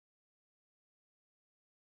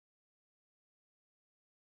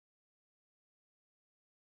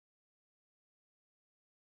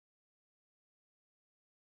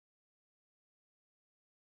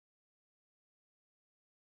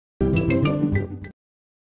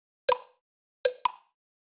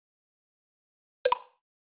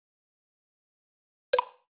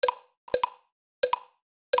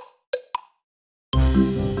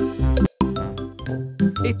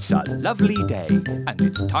It's a lovely day, and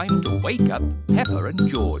it's time to wake up Peppa and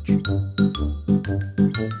George. Can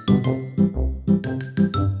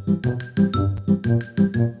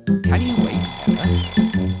you wake Peppa?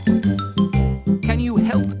 Can you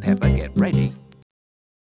help Peppa get ready?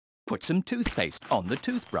 Put some toothpaste on the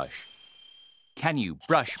toothbrush. Can you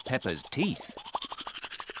brush Peppa's teeth?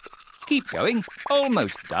 Keep going,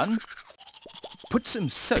 almost done. Put some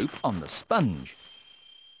soap on the sponge.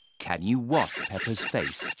 Can you wash Peppa's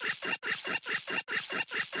face?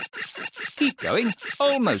 Keep going,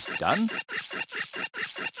 almost done.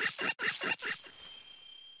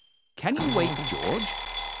 Can you wake George?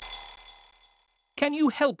 Can you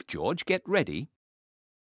help George get ready?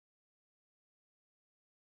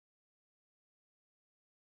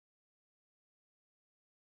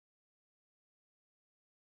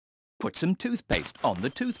 Put some toothpaste on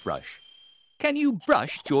the toothbrush. Can you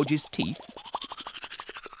brush George's teeth?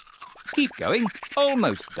 Keep going,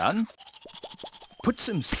 almost done. Put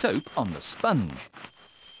some soap on the sponge.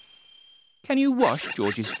 Can you wash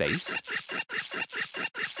George's face?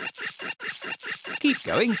 Keep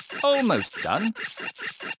going, almost done.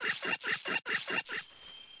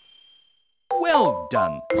 Well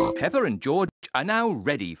done! Peppa and George are now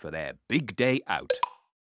ready for their big day out.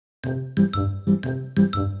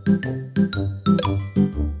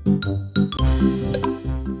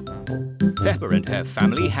 Peppa and her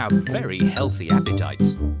family have very healthy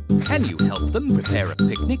appetites. Can you help them prepare a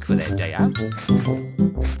picnic for their day out?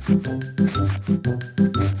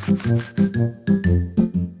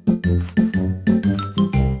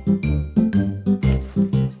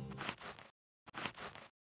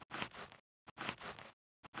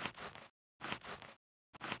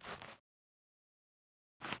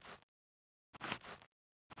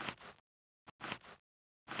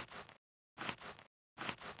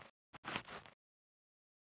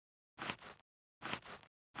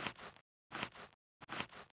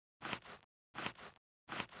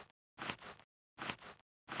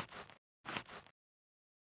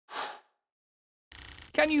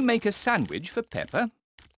 Can you make a sandwich for Peppa?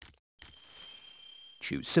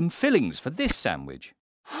 Choose some fillings for this sandwich.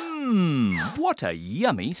 What a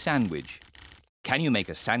yummy sandwich. Can you make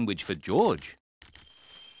a sandwich for George?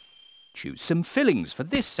 Choose some fillings for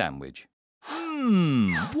this sandwich.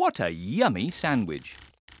 What a yummy sandwich.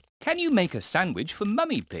 Can you make a sandwich for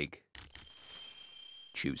Mummy Pig?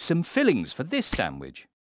 Choose some fillings for this sandwich.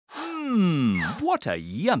 What a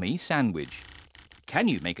yummy sandwich. Can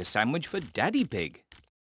you make a sandwich for Daddy Pig?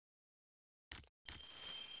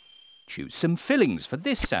 Choose some fillings for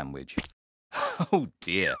this sandwich. Oh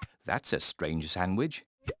dear, that's a strange sandwich.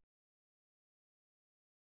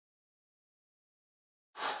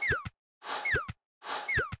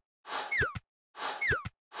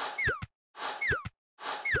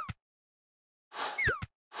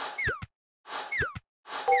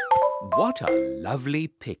 What a lovely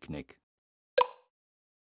picnic.